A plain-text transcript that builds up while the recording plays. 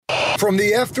From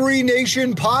the F3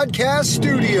 Nation podcast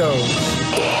studios.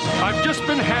 I've just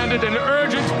been handed an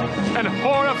urgent and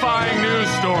horrifying news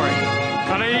story.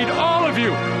 And I need all of you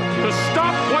to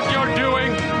stop what you're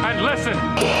doing and listen.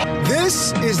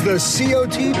 This is the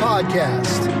COT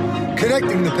podcast,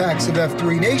 connecting the packs of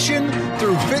F3 Nation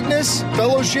through fitness,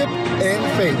 fellowship,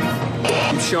 and faith.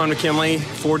 I'm Sean McKinley,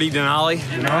 40 Denali.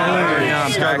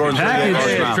 I'm Scott Gordon.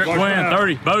 Trip win,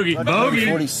 30, bogey.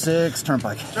 46,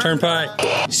 Turnpike.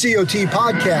 COT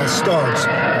podcast starts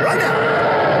right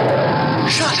now.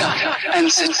 Shut up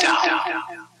and sit down.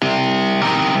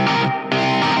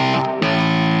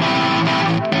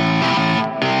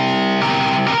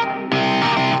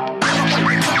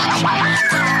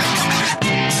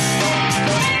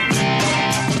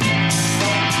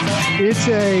 It's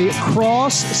a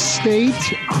cross-state,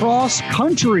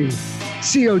 cross-country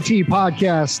COT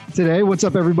podcast today. What's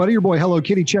up, everybody? Your boy Hello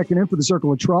Kitty checking in for the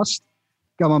Circle of Trust.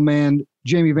 Got my man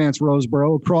Jamie Vance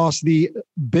Roseborough across the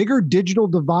bigger digital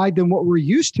divide than what we're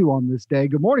used to on this day.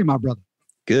 Good morning, my brother.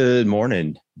 Good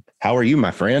morning. How are you,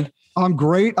 my friend? I'm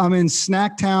great. I'm in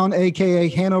Snacktown, a.k.a.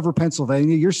 Hanover,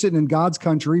 Pennsylvania. You're sitting in God's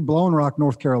country, Blowing Rock,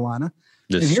 North Carolina.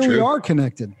 This and is here true. we are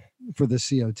connected for this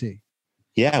COT.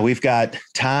 Yeah, we've got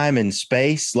time and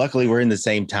space. Luckily, we're in the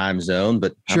same time zone,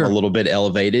 but Sure. I'm a little bit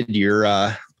elevated. You're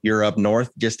up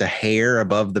north, just a hair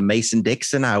above the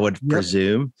Mason-Dixon, I would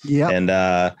presume. Yep.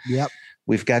 And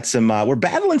we've got some, we're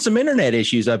battling some internet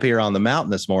issues up here on the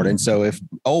mountain this morning. So if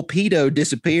old Pedo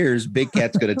disappears, Big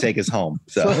Cat's going to take us home.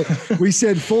 So we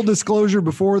said full disclosure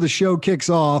before the show kicks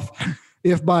off.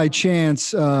 If by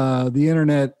chance the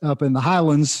internet up in the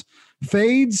Highlands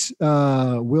fades,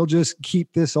 we'll just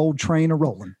keep this old train a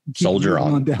rolling. Keep Soldier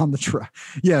on down the track.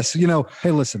 Yes,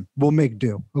 hey, listen, we'll make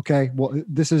do. Okay, well,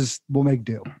 we'll make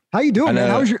do. How you doing, man?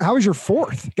 How was your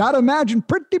fourth? Gotta imagine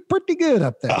pretty good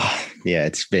up there. Yeah,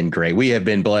 it's been great. We have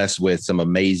been blessed with some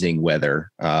amazing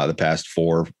weather the past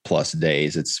 4+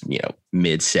 days. It's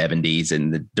mid 70s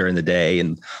and during the day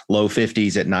and low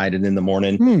 50s at night and in the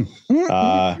morning.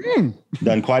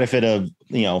 Done quite a bit of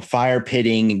fire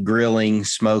pitting, grilling,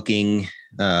 smoking.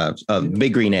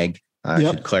 Big green egg. I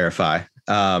should clarify.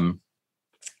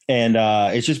 And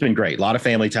it's just been great. A lot of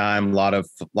family time, a lot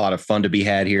of fun to be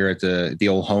had here at the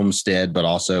old homestead, but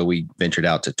also we ventured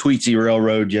out to Tweetsie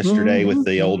Railroad yesterday with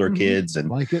the older kids and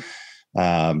like it.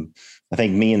 I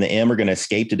think me and the M are going to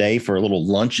escape today for a little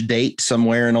lunch date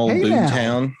somewhere in old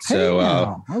Boomtown.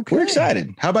 So we're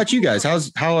excited. How about you guys?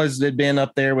 How has it been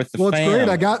up there with the fam? It's great.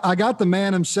 I got the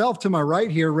man himself to my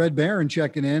right here, Red Baron,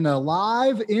 checking in, a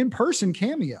live in-person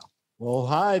cameo. Well,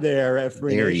 hi there, F3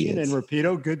 There he Nation is. and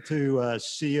Rapido. Good to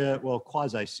see you,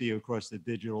 quasi see you across the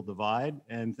digital divide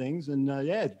and things. And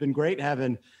it's been great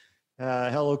having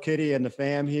Hello Kitty and the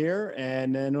fam here.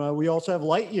 And then we also have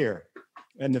Lightyear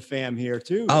and the fam here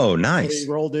too. Oh, nice.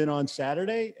 They rolled in on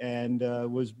Saturday and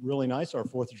was really nice. Our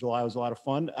 4th of July was a lot of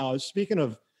fun. Speaking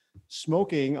of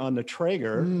smoking on the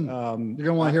Traeger. You're going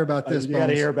to want to hear about this. You got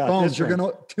to hear about Bones, this. you're going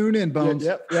to tune in, Bones.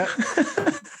 Yep.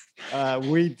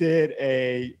 We did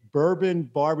a bourbon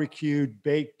barbecued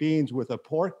baked beans with a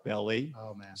pork belly.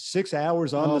 Oh, man. 6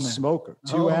 hours on the smoker,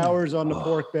 2 hours on the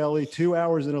pork belly, 2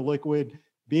 hours in a liquid,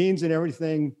 beans and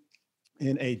everything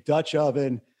in a Dutch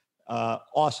oven.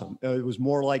 Awesome. It was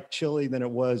more like chili than it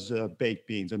was baked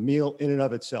beans, a meal in and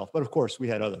of itself. But of course, we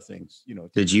had other things.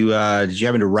 Did you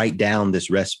happen to write down this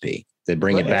recipe? They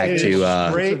bring it back to.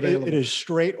 It is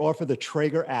straight off of the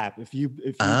Traeger app. If you go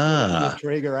to the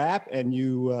Traeger app and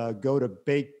you go to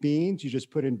baked beans, you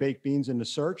just put in baked beans in the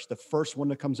search. The first one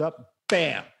that comes up,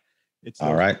 bam! It's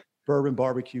all right. Bourbon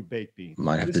barbecue baked beans.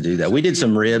 Might have to do that. We did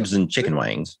some ribs and chicken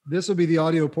wings. This will be the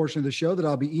audio portion of the show that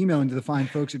I'll be emailing to the fine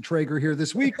folks at Traeger here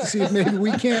this week to see if maybe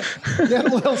we can't get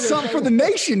a little something for the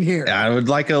nation here. I would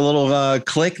like a little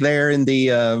click there in the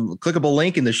clickable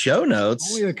link in the show notes.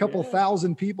 Only a couple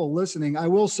thousand people listening. I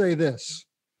will say this.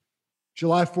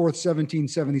 July 4th,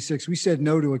 1776, we said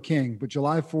no to a king, but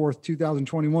July 4th,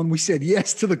 2021, we said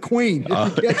yes to the queen.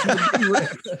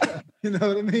 You know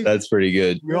what I mean? That's pretty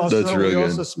good. We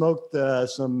also smoked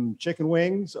some chicken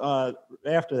wings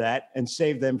after that and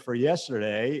saved them for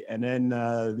yesterday. And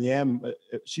then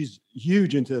she's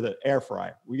huge into the air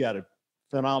fryer. We got a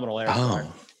phenomenal air fryer.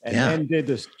 And then did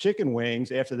this chicken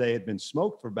wings after they had been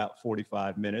smoked for about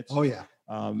 45 minutes. Oh, yeah.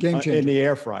 Game changer. In the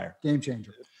air fryer. Game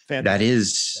changer.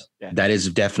 Fantastic. That is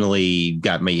definitely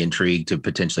got me intrigued to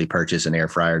potentially purchase an air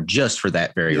fryer just for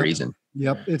that very reason.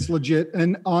 Yep, it's legit.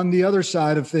 And on the other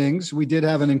side of things, we did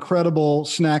have an incredible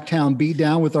Snacktown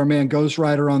beatdown with our man Ghost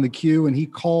Rider on the queue, and he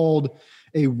called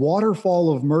a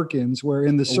waterfall of merkins where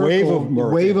in the circle,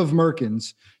 wave of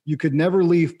merkins, you could never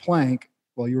leave plank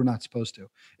well, you were not supposed to.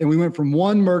 And we went from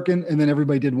 1 merkin, and then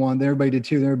everybody did 1, then everybody did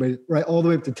 2, then everybody, right, all the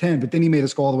way up to 10. But then he made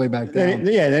us go all the way back down.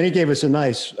 Then he gave us a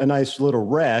nice little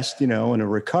rest, and a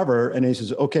recover. And he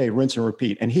says, okay, rinse and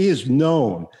repeat. And he is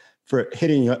known for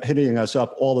hitting us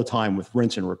up all the time with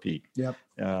rinse and repeat. Yep.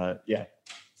 Yeah.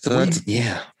 So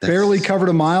barely covered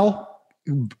a mile.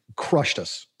 Crushed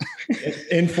us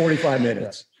in 45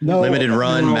 minutes. No limited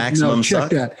run, maximum. Check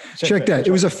that.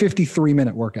 It was a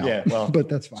 53-minute workout. Yeah, well, but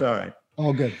that's fine. It's all right.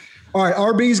 All good. All right,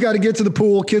 RB's got to get to the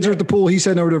pool. Kids are at the pool. He's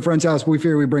heading over to a friend's house. We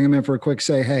figure we bring him in for a quick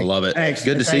say hey. I love it. Thanks.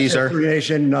 Good to see you, sir.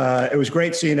 Nation. It was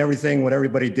great seeing what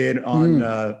everybody did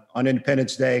on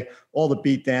Independence Day. All the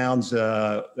beat downs.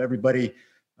 Everybody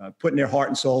putting their heart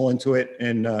and soul into it,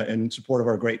 and in support of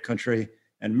our great country.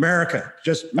 And America,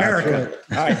 just America.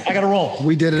 All right, I got to roll.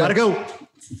 We did it. Got to go.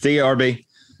 See you, RB.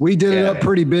 We did it up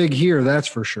pretty big here, that's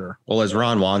for sure. Well, as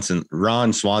Ron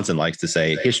Swanson likes to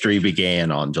say, history began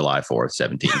on July 4th,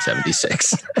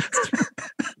 1776.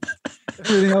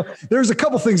 There's a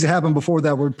couple things that happened before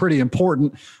that were pretty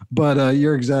important, but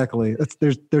you're exactly.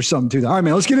 There's something to that. All right,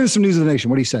 man, let's get into some news of the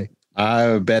nation. What do you say?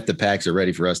 I bet the Packs are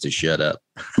ready for us to shut up.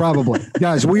 Probably.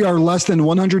 Guys, we are less than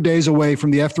 100 days away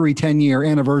from the F3 10-year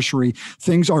anniversary.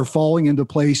 Things are falling into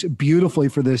place beautifully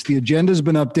for this. The agenda's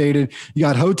been updated. You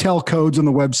got hotel codes on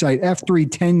the website,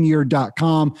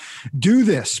 f310year.com. Do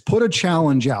this. Put a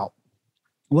challenge out.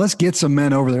 Let's get some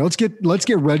men over there. Let's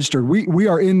get registered. We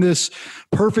are in this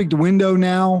perfect window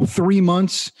now, 3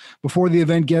 months before the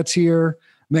event gets here.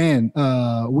 Man,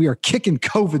 we are kicking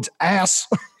COVID's ass.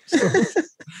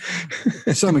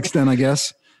 To some extent, I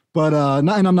guess, but and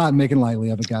I'm not making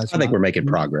lightly of it, guys. I think we're making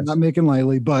progress. Not making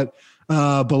lightly, but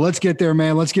let's get there,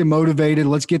 man. Let's get motivated.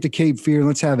 Let's get to Cape Fear.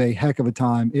 Let's have a heck of a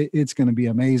time. It's going to be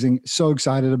amazing. So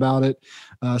excited about it.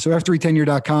 So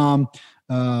f310year.com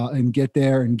and get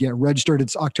there and get registered.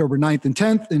 It's October 9th and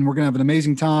 10th, and we're going to have an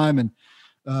amazing time. And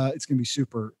it's going to be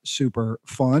super, super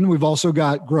fun. We've also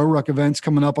got Grow Ruck events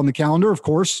coming up on the calendar. Of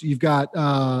course, you've got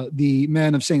the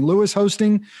men of St. Louis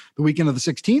hosting the weekend of the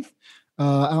 16th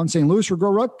out in St. Louis for Grow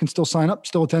Ruck. Can still sign up,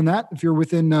 still attend that if you're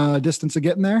within distance of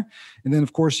getting there. And then,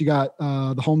 of course, you got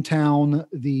the hometown,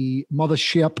 the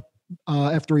mothership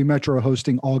F3 Metro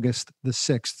hosting August the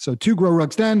 6th. So 2 Grow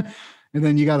Rucks then. And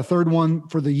then you got a third one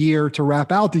for the year to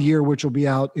wrap out the year, which will be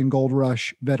out in Gold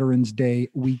Rush Veterans Day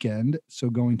weekend. So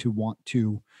going to want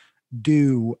to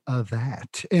do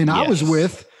that. And yes. I was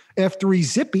with F3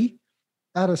 Zippy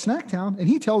out of Snacktown, and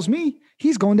he tells me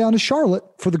he's going down to Charlotte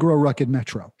for the Grow Ruck in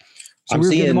Metro. So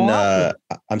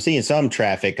I'm seeing some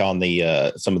traffic on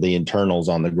the some of the internals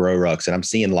on the Grow Rucks, and I'm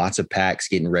seeing lots of packs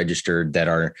getting registered that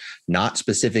are not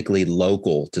specifically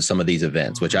local to some of these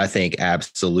events, which I think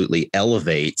absolutely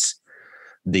elevates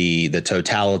the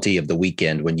totality of the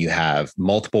weekend when you have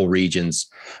multiple regions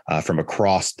from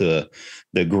across the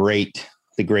great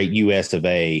US of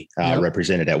A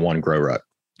represented at one Grow Ruck.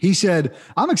 He said,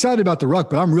 I'm excited about the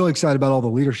ruck, but I'm really excited about all the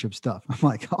leadership stuff. I'm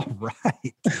like, all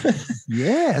right.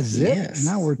 Yeah, Zip. Yes,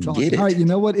 now we're talking. All right, you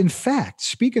know what? In fact,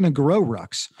 speaking of Grow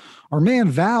Rucks, our man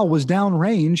Val was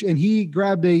downrange and he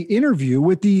grabbed a interview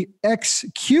with the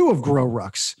XQ of Grow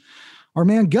Rucks, our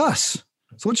man Gus.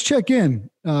 So let's check in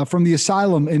from the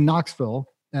asylum in Knoxville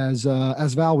as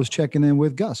Val was checking in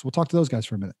with Gus. We'll talk to those guys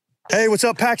for a minute. Hey, what's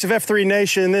up, Packs of F3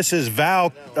 Nation? This is Val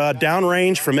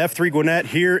downrange from F3 Gwinnett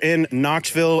here in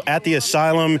Knoxville at the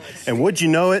asylum. And would you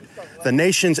know it, the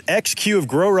nation's XQ of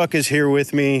Grow Ruck is here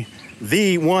with me,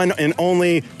 the one and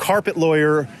only carpet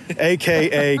lawyer,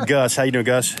 a.k.a. Gus. How you doing,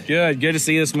 Gus? Good to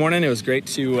see you this morning. It was great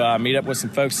to meet up with some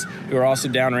folks who are also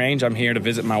downrange. I'm here to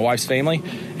visit my wife's family,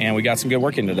 and we got some good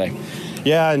work in today.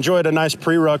 Yeah, I enjoyed a nice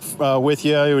pre-ruck with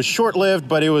you. It was short-lived,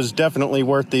 but it was definitely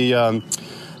worth the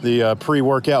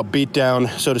pre-workout beatdown,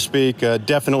 so to speak.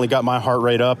 Definitely got my heart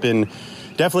rate up and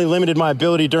definitely limited my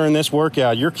ability during this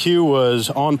workout. Your cue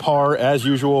was on par as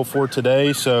usual for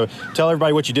today, so tell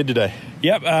everybody what you did today.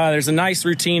 Yep, there's a nice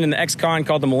routine in the XCon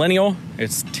called the Millennial.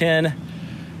 It's 10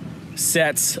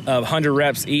 sets of 100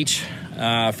 reps each.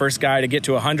 First guy to get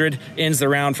to 100 ends the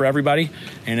round for everybody,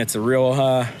 and it's a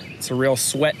real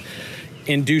sweat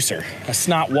inducer, a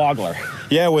snot woggler.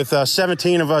 Yeah, with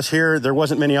 17 of us here, there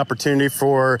wasn't many opportunity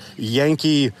for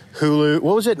Yankee Hulu.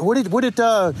 What was it? What did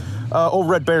old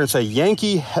Red Baron say?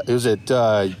 Yankee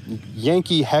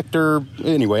Hector?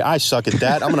 Anyway, I suck at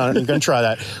that. I'm gonna try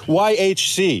that.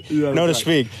 YHC, to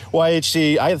speak.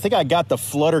 YHC. I think I got the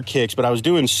flutter kicks, but I was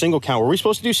doing single count. Were we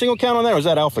supposed to do single count on that, or was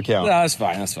that alpha count? No, that's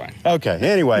fine. Okay.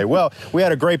 Anyway, well, we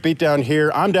had a great beat down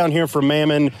here. I'm down here for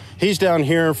Mammon. He's down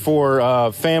here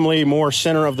for family, more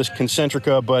center of the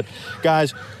concentrica. But guys,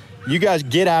 you guys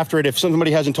get after it. If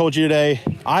somebody hasn't told you today,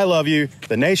 I love you.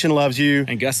 The nation loves you.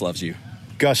 And Gus loves you.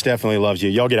 Gus definitely loves you.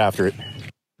 Y'all get after it.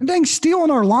 And dang, stealing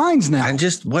our lines now. And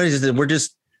just, what is it?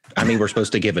 We're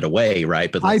supposed to give it away,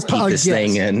 right? But let's keep this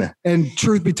thing in. And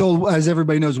truth be told, as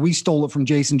everybody knows, we stole it from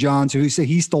Jason Johns, who said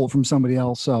he stole it from somebody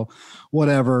else. So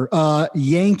whatever.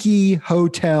 Yankee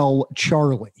Hotel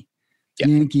Charlie. Yep.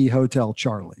 Yankee Hotel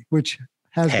Charlie, which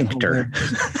has Hector. Been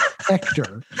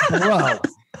Hector. Bro,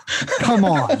 come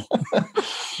on.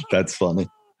 That's funny.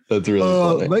 That's really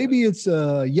funny. Maybe it's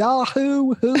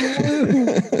Yahoo,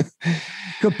 Hulu,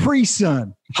 Capri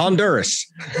Sun, Honduras.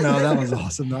 No, that was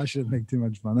awesome. No, I shouldn't make too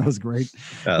much fun. That was great.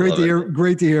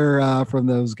 Great to hear from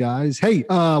those guys. Hey,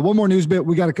 one more news bit.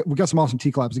 We got some awesome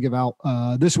TCLAPs to give out.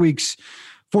 This week's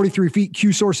 43 feet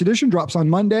Q Source edition drops on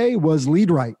Monday. Was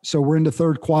lead right, so we're into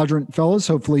third quadrant, fellas.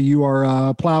 Hopefully you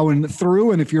are plowing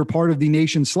through, and if you're part of the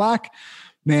Nation Slack,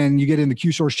 man, you get in the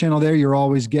Q Source channel there. You're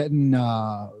always getting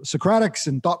Socratics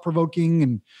and thought-provoking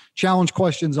and challenge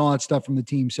questions, all that stuff from the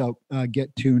team. So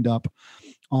get tuned up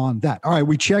on that. All right,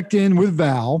 we checked in with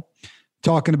Val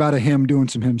talking about a him doing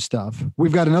some him stuff.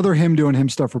 We've got another him doing him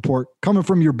stuff report coming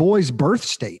from your boy's birth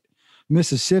state,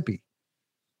 Mississippi.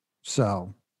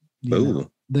 So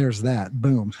there's that.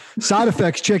 Boom. Side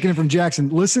effects checking in from Jackson.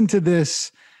 Listen to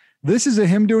this. This is a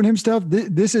him doing him stuff.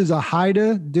 This is a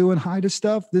Haida doing Haida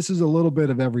stuff. This is a little bit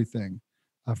of everything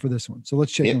for this one. So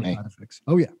let's check in with side effects.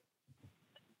 Oh, yeah.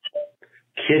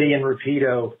 Kitty and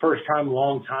Rapido, first time,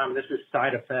 long time. This is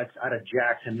side effects out of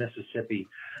Jackson, Mississippi.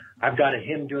 I've got a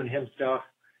him doing him stuff.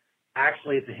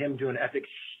 Actually, it's a him doing epic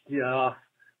stuff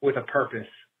with a purpose.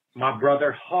 My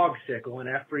brother Hogsickle in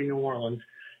F3 New Orleans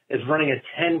is running a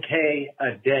 10K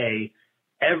a day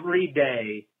every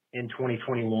day in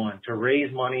 2021 to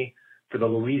raise money for the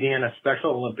Louisiana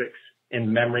Special Olympics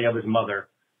in memory of his mother.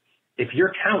 If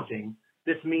you're counting,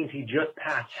 this means he just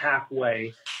passed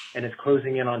halfway and is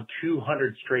closing in on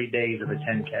 200 straight days of a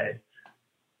 10K.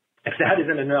 If that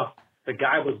isn't enough, the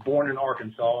guy was born in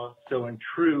Arkansas, so in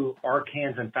true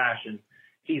Arkansan fashion,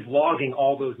 he's logging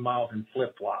all those miles in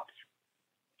flip-flops.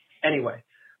 Anyway,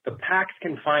 the Packs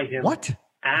can find him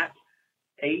at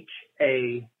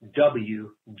HAWGCYCLE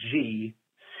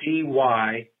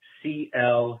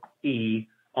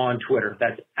on Twitter.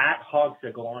 That's at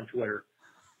Hogsickle on Twitter.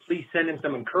 Please send him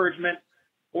some encouragement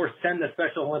or send the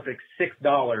Special Olympics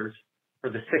 $6 for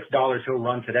the $6 he'll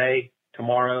run today,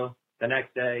 tomorrow, the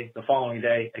next day, the following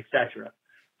day, etc.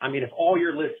 I mean, if all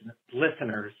your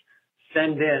listeners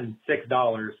send in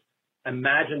 $6,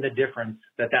 imagine the difference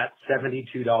that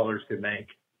 $72 could make.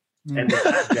 And with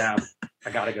that jab,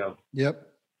 I got to go. Yep.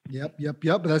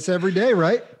 But that's every day,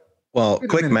 right? Well,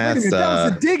 quick math. That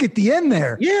was a dig at the end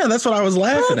there. Yeah, that's what I was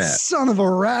laughing at. Son of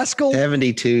a rascal.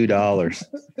 $72.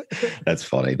 That's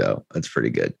funny, though. That's pretty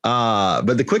good.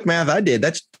 But the quick math I did,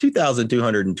 that's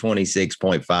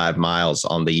 2,226.5 miles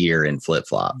on the year in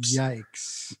flip-flops.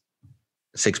 Yikes.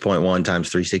 6.1 times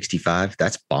 365.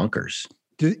 That's bonkers.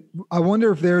 I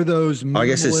wonder if they're those minimalist, I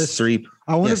guess it's three.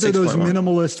 I wonder if they're those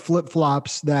minimalist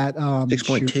flip-flops that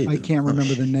 6.2. I can't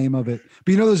remember the name of it.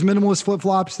 But you know those minimalist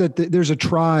flip-flops that there's a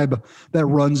tribe that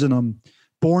runs in them.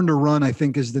 Born to Run, I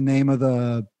think, is the name of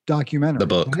the documentary. The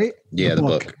book. Right? Yeah, the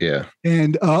book. Yeah.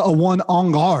 And a one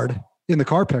on guard in the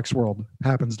Carpex world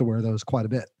happens to wear those quite a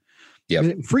bit. Yeah.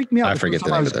 It freaked me out. I forget the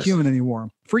name of this. Queuing and he wore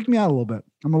them. Freaked me out a little bit.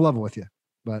 I'm gonna level with you,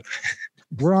 but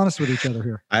we're honest with each other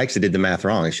here. I actually did the math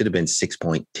wrong. It should have been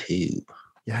 6.2.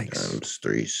 Yikes. Times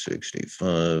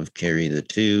 365. Carry the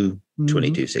 2.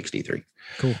 2263.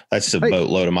 Cool. That's a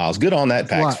boatload of miles. Good on that,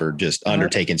 Pax, for just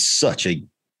undertaking such a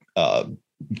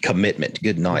commitment.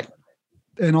 Good night.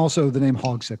 And also the name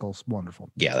Hogsickle's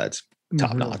wonderful. Yeah, that's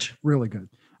top notch. Really good.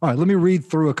 All right, let me read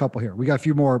through a couple here. We got a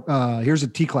few more. Here's a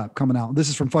T-clap coming out. This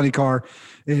is from Funny Car,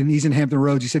 and he's in Hampton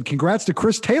Roads. He said, congrats to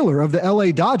Chris Taylor of the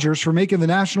LA Dodgers for making the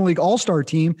National League All-Star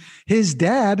team. His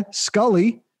dad,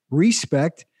 Scully,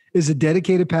 respect, is a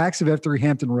dedicated Pax of F3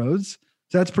 Hampton Roads.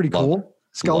 So that's pretty cool.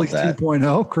 Scully's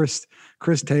 2.0,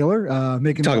 Chris Taylor.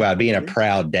 Making Talk about being a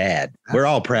proud dad. We're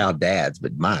all proud dads,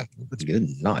 but that's good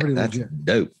night. That's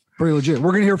dope. Pretty legit.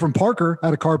 We're going to hear from Parker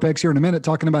out of Carpex here in a minute,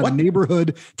 talking about a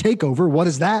neighborhood takeover. What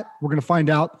is that? We're going to find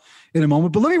out in a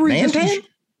moment. But let me read this.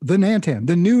 The Nantan,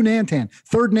 the new Nantan,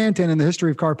 third Nantan in the history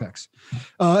of Carpex.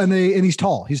 And he's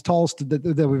tall. He's tallest that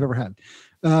we've ever had.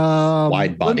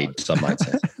 Wide-bodied, some might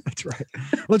say. That's right.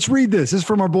 Let's read this. This is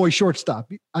from our boy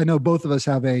Shortstop. I know both of us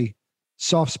have a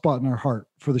soft spot in our heart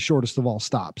for the shortest of all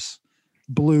stops.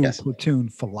 Blue Platoon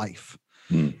for life.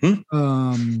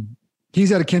 Mm-hmm.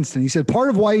 He's out of Kinston. He said part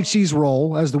of YHC's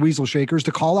role as the Weasel Shaker is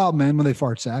to call out men when they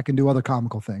fart sack and do other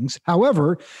comical things.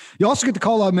 However, you also get to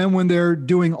call out men when they're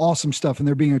doing awesome stuff and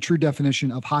they're being a true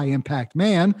definition of high impact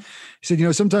man. He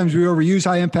said, sometimes we overuse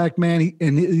high impact man.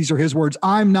 And these are his words.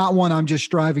 I'm not one. I'm just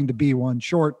striving to be one.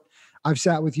 Short. I've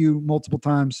sat with you multiple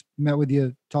times, met with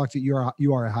you, talked to you.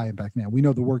 You are a high impact man. We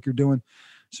know the work you're doing.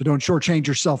 So don't shortchange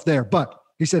yourself there. But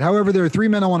he said, however, there are 3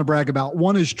 men I want to brag about.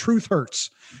 One is Truth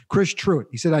Hurts, Chris Truitt.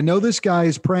 He said, I know this guy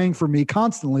is praying for me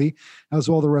constantly, as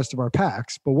well the rest of our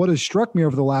packs. But what has struck me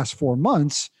over the last 4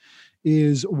 months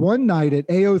is one night at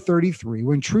AO 33,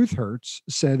 when Truth Hurts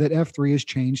said that F3 has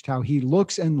changed how he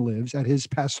looks and lives at his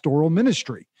pastoral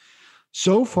ministry.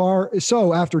 So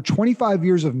after 25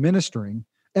 years of ministering,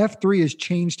 F3 has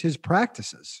changed his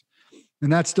practices.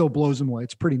 And that still blows him away.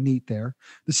 It's pretty neat there.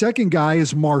 The second guy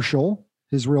is Marshall.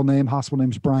 His real name, hospital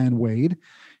name is Brian Wade. He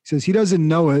says he doesn't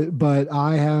know it, but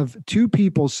I have 2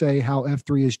 people say how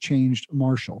F3 has changed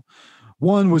Marshall.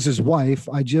 One was his wife.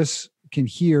 Let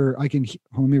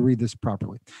me read this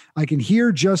properly. I can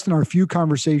hear just in our few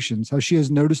conversations how she has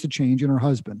noticed a change in her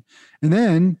husband. And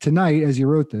then tonight, as he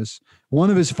wrote this, one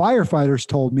of his firefighters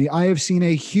told me, I have seen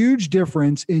a huge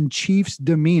difference in Chief's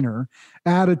demeanor,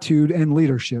 attitude, and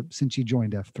leadership since he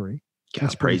joined F3.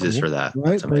 That's praises for that.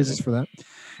 Right? Praises for that.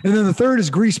 And then the third is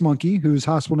Grease Monkey, whose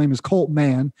hospital name is Colt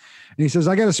Man. And he says,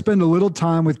 I got to spend a little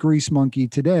time with Grease Monkey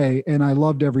today, and I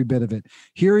loved every bit of it.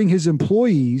 Hearing his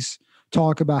employees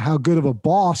talk about how good of a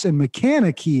boss and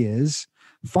mechanic he is.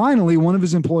 Finally, one of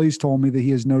his employees told me that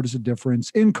he has noticed a difference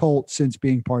in Colt since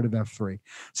being part of F3.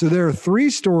 So there are 3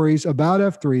 stories about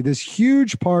F3, this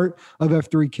huge part of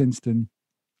F3 Kinston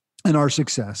and our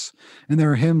success. And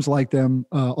there are hymns like them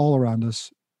all around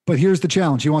us. But here's the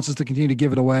challenge. He wants us to continue to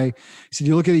give it away. He said,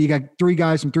 you look at it, you got 3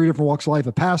 guys from 3 different walks of life,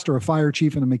 a pastor, a fire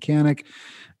chief, and a mechanic,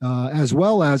 as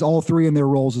well as all 3 in their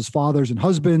roles as fathers and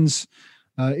husbands.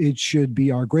 It should be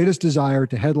our greatest desire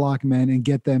to headlock men and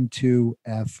get them to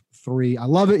F3. I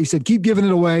love it. He said, keep giving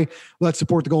it away. Let's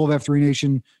support the goal of F3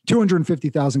 Nation,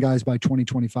 250,000 guys by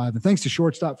 2025. And thanks to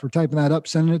Shortstop for typing that up,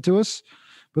 sending it to us,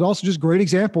 but also just great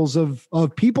examples of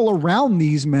people around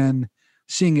these men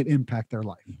seeing it impact their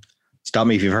life. Tell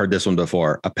me if you've heard this one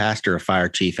before. A pastor, a fire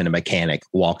chief, and a mechanic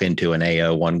walk into an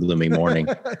AO one gloomy morning.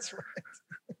 That's right.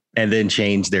 And then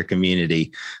change their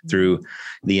community through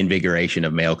the invigoration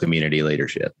of male community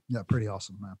leadership. Yeah, pretty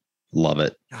awesome, man. Love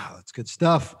it. Oh, that's good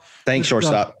stuff. Thanks,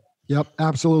 Shortstop. Yep,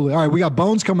 absolutely. All right, we got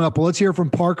Bones coming up. Well, let's hear from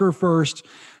Parker first.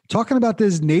 Talking about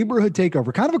this neighborhood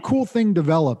takeover. Kind of a cool thing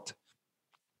developed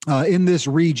in this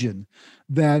region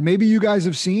that maybe you guys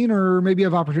have seen or maybe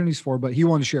have opportunities for, but he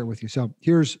wanted to share it with you. So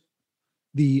here's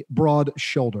the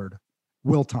broad-shouldered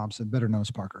Will Thompson, better known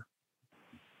as Parker.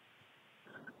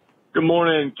 Good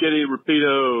morning, Kitty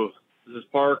Rapido. This is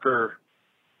Parker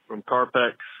from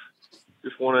Carpex.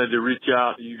 Just wanted to reach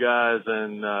out to you guys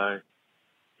and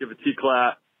give a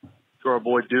T-clap to our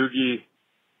boy Doogie.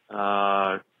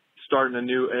 Starting a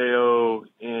new AO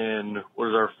in what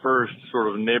is our first sort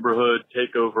of neighborhood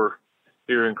takeover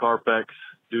here in Carpex.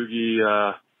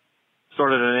 Doogie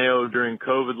started an AO during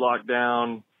COVID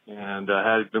lockdown and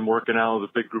had been working out with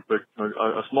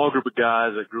a small group of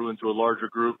guys that grew into a larger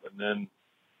group, and then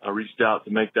I reached out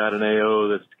to make that an AO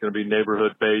that's going to be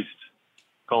neighborhood based,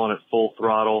 calling it Full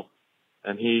Throttle.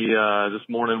 And this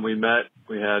morning we met,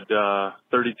 we had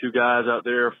 32 guys out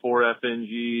there, 4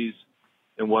 FNGs,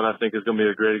 and what I think is going to be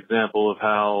a great example of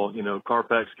how,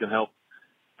 Carpex can help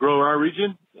grow our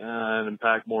region and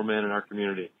impact more men in our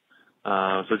community.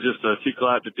 So just a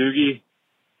T-clap to Doogie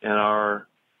and our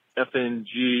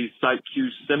FNG Site Q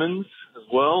Simmons as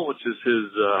well, which is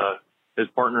his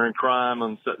partner in crime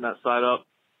on setting that site up.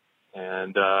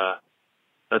 And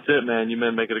that's it, man. You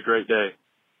men make it a great day.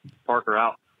 Parker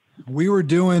out. We were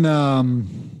doing,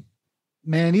 either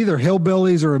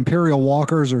hillbillies or Imperial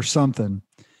Walkers or something.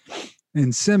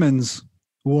 And Simmons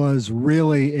was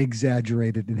really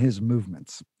exaggerated in his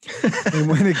movements. And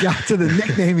when it got to the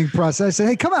nicknaming process, I said,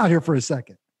 hey, come out here for a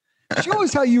second. Show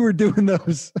us how you were doing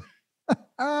those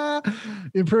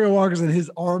Imperial Walkers, and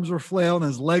his arms were flailing,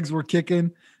 his legs were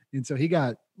kicking. And so he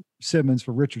got Simmons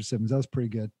for Richard Simmons. That was pretty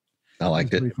good. I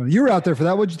liked it. Funny. You were out there for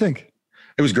that. What'd you think?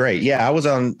 It was great. Yeah,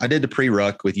 I did the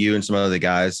pre-ruck with you and some other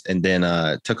guys, and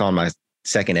then took on my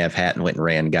second F hat and went and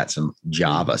ran and got some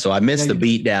Java. So I missed the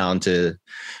beat down to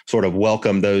sort of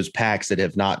welcome those packs that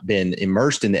have not been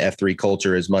immersed in the F3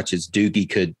 culture as much as Doogie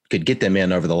could get them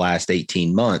in over the last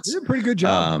 18 months. You did a pretty good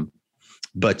job.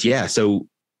 But yeah, so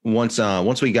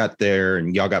once we got there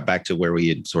and y'all got back to where we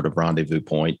had sort of rendezvous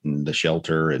point and the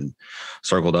shelter and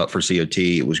circled up for COT,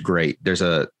 it was great. It's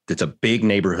a big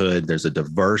neighborhood. There's a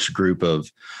diverse group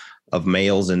of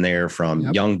males in there, from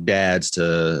young dads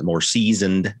to more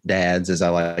seasoned dads, as I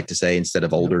like to say, instead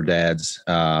of older dads.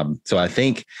 So I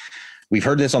think we've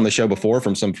heard this on the show before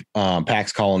from some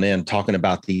PACs calling in, talking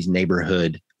about these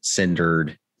neighborhood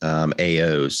centered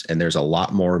AOs. And there's a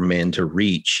lot more men to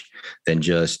reach than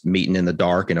just meeting in the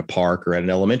dark in a park or at an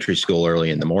elementary school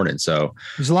early in the morning. So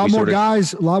there's a lot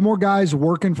more guys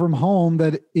working from home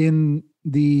that in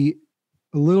the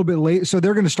a little bit late. So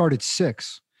they're going to start at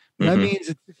 6. That means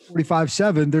at 6:45,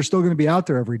 7, they're still going to be out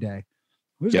there every day.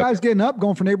 There's guys getting up,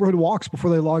 going for neighborhood walks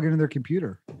before they log into their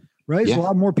computer, right? There's a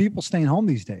lot more people staying home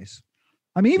these days.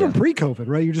 I mean, even pre-COVID,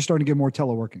 right? You're just starting to get more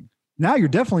teleworking. Now you're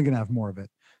definitely going to have more of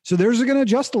it. So theirs are going to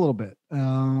adjust a little bit.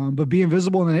 But being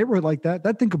visible in a neighborhood like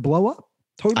that thing could blow up.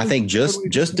 Totally. I think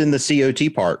just in the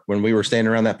COT part, when we were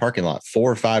standing around that parking lot,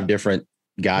 4 or 5 different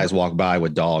guys walked by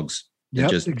with dogs.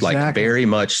 Like very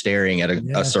much staring at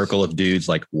a circle of dudes.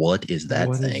 Like, what is that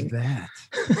thing?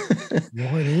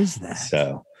 What is that?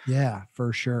 So yeah,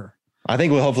 for sure. I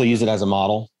think we'll hopefully use it as a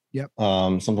model. Yep.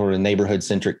 Some sort of neighborhood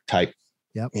centric type.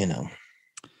 Yep.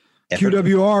 Effort.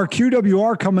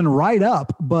 QWR coming right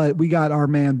up, but we got our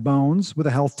man Bones with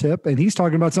a health tip, and he's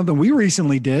talking about something we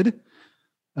recently did.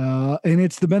 And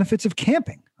it's the benefits of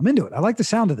camping. I'm into it. I like the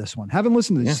sound of this one. Haven't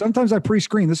listened to this. Sometimes I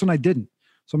pre-screen. This one I didn't.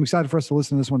 So I'm excited for us to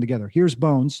listen to this one together. Here's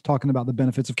Bones talking about the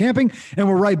benefits of camping, and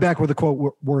we're right back with a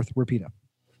quote worth repeating.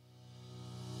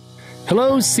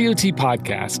 Hello, COT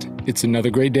Podcast. It's another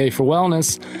great day for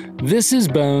wellness. This is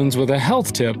Bones with a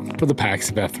health tip for the PACs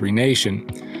of F3 Nation.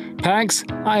 PACs,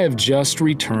 I have just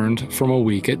returned from a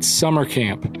week at summer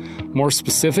camp. More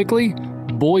specifically,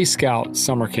 Boy Scout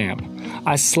summer camp.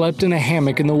 I slept in a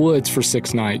hammock in the woods for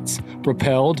 6 nights,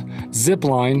 rappelled,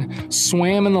 ziplined,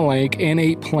 swam in the lake, and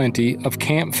ate plenty of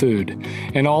camp food.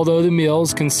 And although the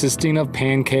meals consisting of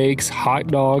pancakes, hot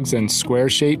dogs, and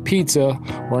square-shaped pizza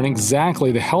weren't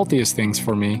exactly the healthiest things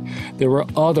for me, there were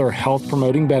other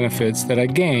health-promoting benefits that I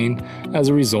gained as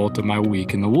a result of my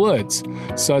week in the woods,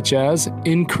 such as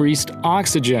increased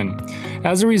oxygen.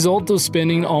 As a result of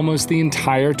spending almost the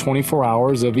entire 24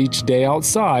 hours of each day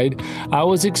outside, I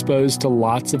was exposed to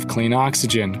lots of clean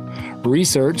oxygen.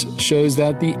 Research shows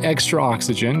that the extra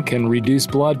oxygen can reduce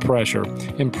blood pressure,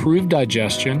 improve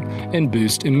digestion, and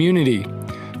boost immunity.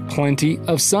 Plenty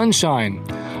of sunshine.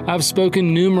 I've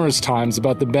spoken numerous times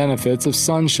about the benefits of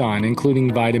sunshine,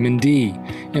 including vitamin D,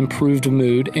 improved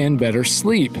mood, and better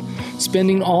sleep.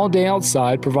 Spending all day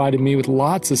outside provided me with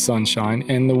lots of sunshine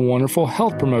and the wonderful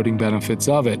health-promoting benefits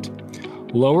of it.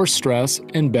 Lower stress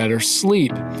and better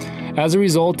sleep. As a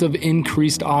result of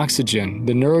increased oxygen,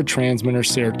 the neurotransmitter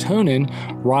serotonin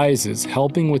rises,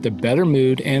 helping with a better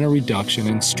mood and a reduction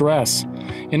in stress.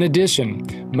 In addition,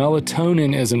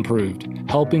 melatonin is improved,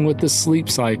 helping with the sleep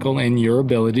cycle and your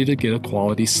ability to get a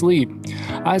quality sleep.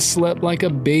 I slept like a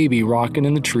baby rocking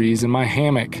in the trees in my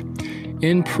hammock.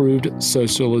 Improved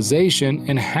socialization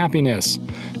and happiness.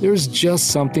 There's just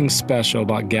something special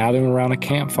about gathering around a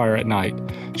campfire at night.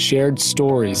 Shared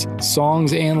stories,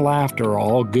 songs, and laughter are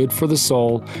all good for the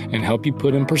soul and help you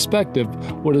put in perspective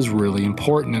what is really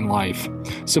important in life.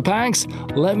 So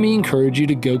PACs, let me encourage you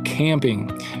to go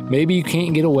camping. Maybe you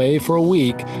can't get away for a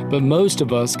week, but most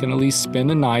of us can at least spend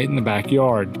a night in the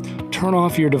backyard. Turn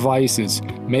off your devices,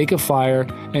 make a fire,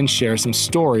 and share some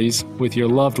stories with your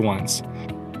loved ones.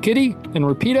 Kitty and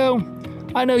Rapido,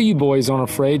 I know you boys aren't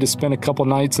afraid to spend a couple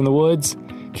nights in the woods.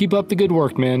 Keep up the good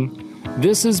work, men.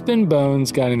 This has been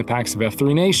Bones guiding the PACs of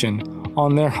F3 Nation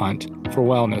on their hunt for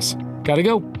wellness. Gotta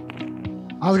go.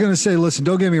 I was going to say, listen,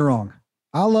 don't get me wrong.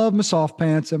 I love my soft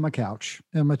pants and my couch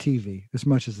and my TV as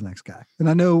much as the next guy. And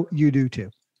I know you do too.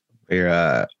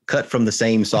 We're cut from the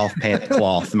same soft pant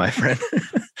cloth, my friend.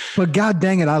 But God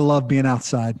dang it, I love being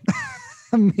outside.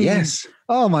 I mean, yes.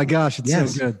 Oh my gosh, it's so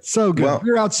good. So good. Well,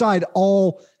 we were outside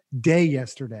all day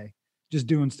yesterday, just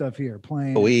doing stuff here,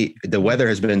 playing. The weather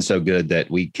has been so good that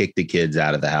we kicked the kids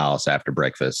out of the house after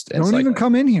breakfast. Don't even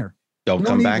come in here. Don't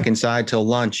come back inside till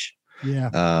lunch.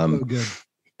 Yeah. So good.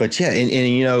 But yeah, and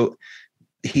you know,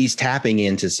 he's tapping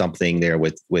into something there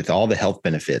with all the health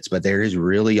benefits, but there is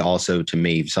really also, to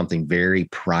me, something very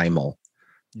primal,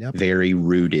 very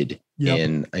rooted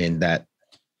in that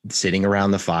sitting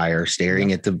around the fire,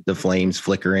 staring at the flames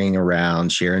flickering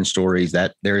around, sharing stories.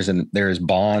 That there is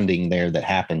bonding there that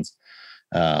happens.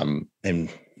 And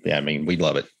yeah, I mean, we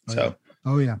love it.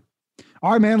 Oh yeah.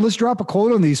 All right, man, let's drop a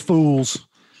quote on these fools.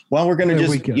 Well, we're going to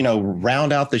just,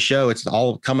 round out the show. It's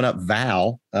all coming up.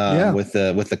 Val with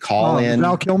the call in.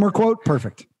 Val Kilmer quote.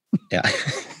 Perfect. Yeah,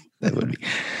 that would be.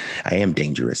 I am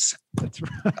dangerous. That's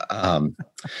right.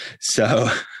 So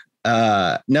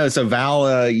No, so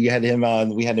Val, you had him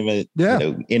on. We had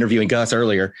him interviewing Gus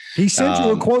earlier. He sent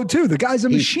you a quote too. The guy's a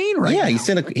machine, right? Yeah,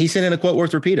 now. he sent in a quote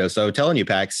worth repeato. So telling you,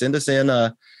 Pax, send us in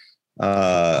a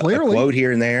quote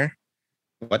here and there.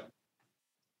 What?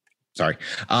 Sorry.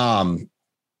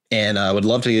 And I would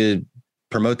love to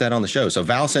promote that on the show. So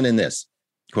Val sent in this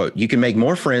quote: "You can make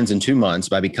more friends in 2 months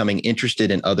by becoming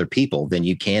interested in other people than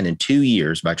you can in 2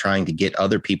 years by trying to get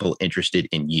other people interested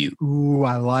in you." Ooh,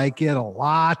 I like it a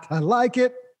lot. I like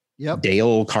it. Yep.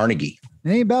 Dale Carnegie. It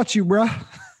ain't about you, bro.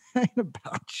 Ain't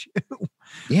about you.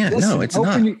 Yeah, no, it's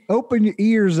not. Open your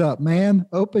ears up, man.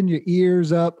 Open your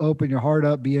ears up. Open your heart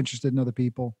up. Be interested in other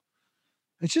people.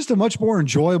 It's just a much more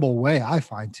enjoyable way, I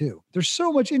find, too. There's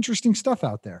so much interesting stuff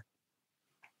out there.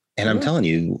 And I'm telling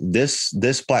you, this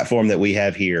platform that we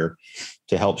have here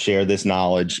to help share this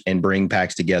knowledge and bring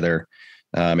PACs together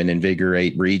and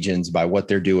invigorate regions by what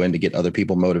they're doing to get other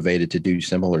people motivated to do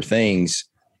similar things,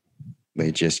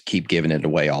 they just keep giving it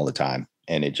away all the time.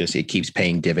 And it keeps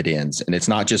paying dividends. And it's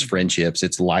not just friendships,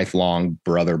 it's lifelong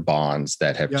brother bonds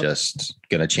that have just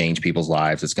going to change people's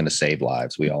lives. It's going to save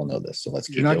lives. We all know this. So let's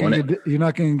keep doing it. You're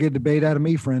not going to get debate out of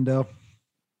me, friendo.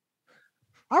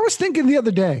 I was thinking the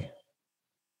other day.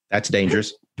 That's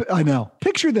dangerous. I know.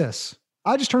 Picture this.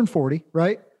 I just turned 40,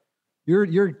 right?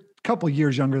 You're a couple of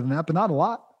years younger than that, but not a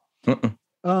lot. We're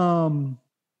going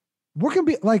to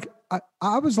be like,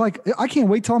 I was like, I can't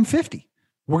wait till I'm 50.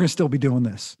 We're going to still be doing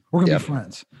this. We're going to be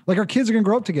friends. Like our kids are going to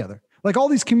grow up together. Like all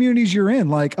these communities you're in,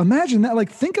 like imagine that, like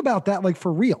think about that, like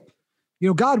for real,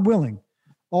 God willing,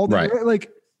 all the like,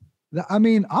 I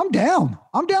mean, I'm down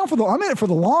I'm in it for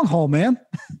the long haul, man.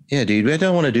 Yeah, dude. I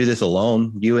don't want to do this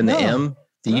alone. You and the M.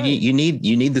 You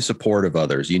need the support of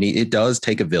others. It does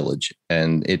take a village,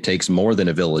 and it takes more than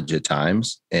a village at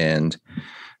times, and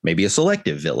maybe a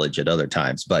selective village at other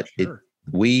times. But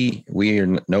we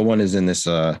are, no one is in this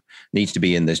needs to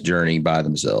be in this journey by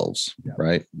themselves,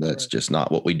 right? That's just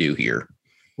not what we do here.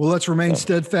 Well, let's remain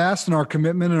steadfast in our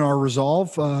commitment and our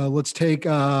resolve. Let's take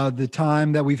the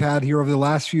time that we've had here over the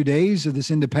last few days of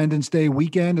this Independence Day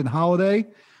weekend and holiday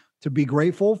to be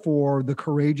grateful for the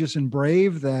courageous and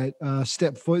brave that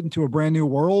step foot into a brand new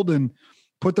world and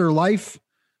put their life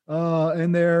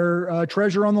and their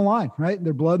treasure on the line, right?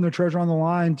 Their blood and their treasure on the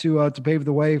line to pave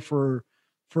the way for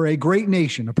a great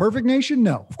nation. A perfect nation?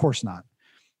 No, of course not.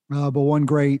 But one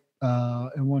great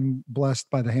and one blessed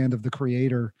by the hand of the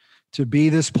Creator to be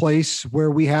this place where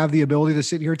we have the ability to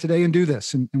sit here today and do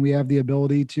this. And we have the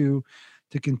ability to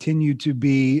continue to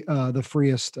be the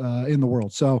freest in the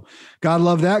world. So God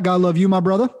love that. God love you, my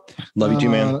brother. Love you too,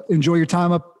 man. Enjoy your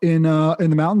time up in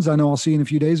the mountains. I know I'll see you in a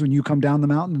few days when you come down the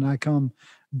mountain and I come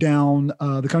down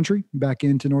the country back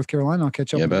into North Carolina. I'll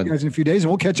catch up with you guys in a few days,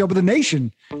 and we'll catch up with the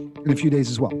nation in a few days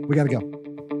as well. We got to go.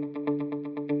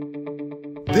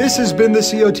 This has been the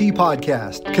COT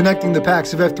Podcast, connecting the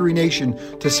PACs of F3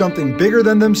 Nation to something bigger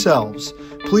than themselves.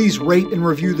 Please rate and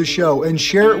review the show and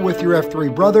share it with your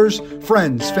F3 brothers,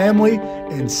 friends, family,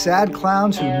 and sad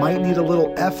clowns who might need a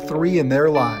little F3 in their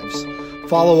lives.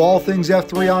 Follow all things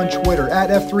F3 on Twitter at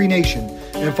F3 Nation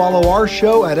and follow our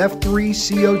show at F3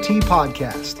 COT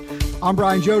Podcast. I'm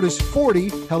Brian Jodis, 40,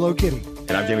 Hello Kitty.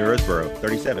 And I'm Jamie Roseborough,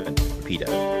 37, Rapido.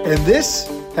 And this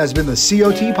has been the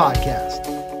COT Podcast.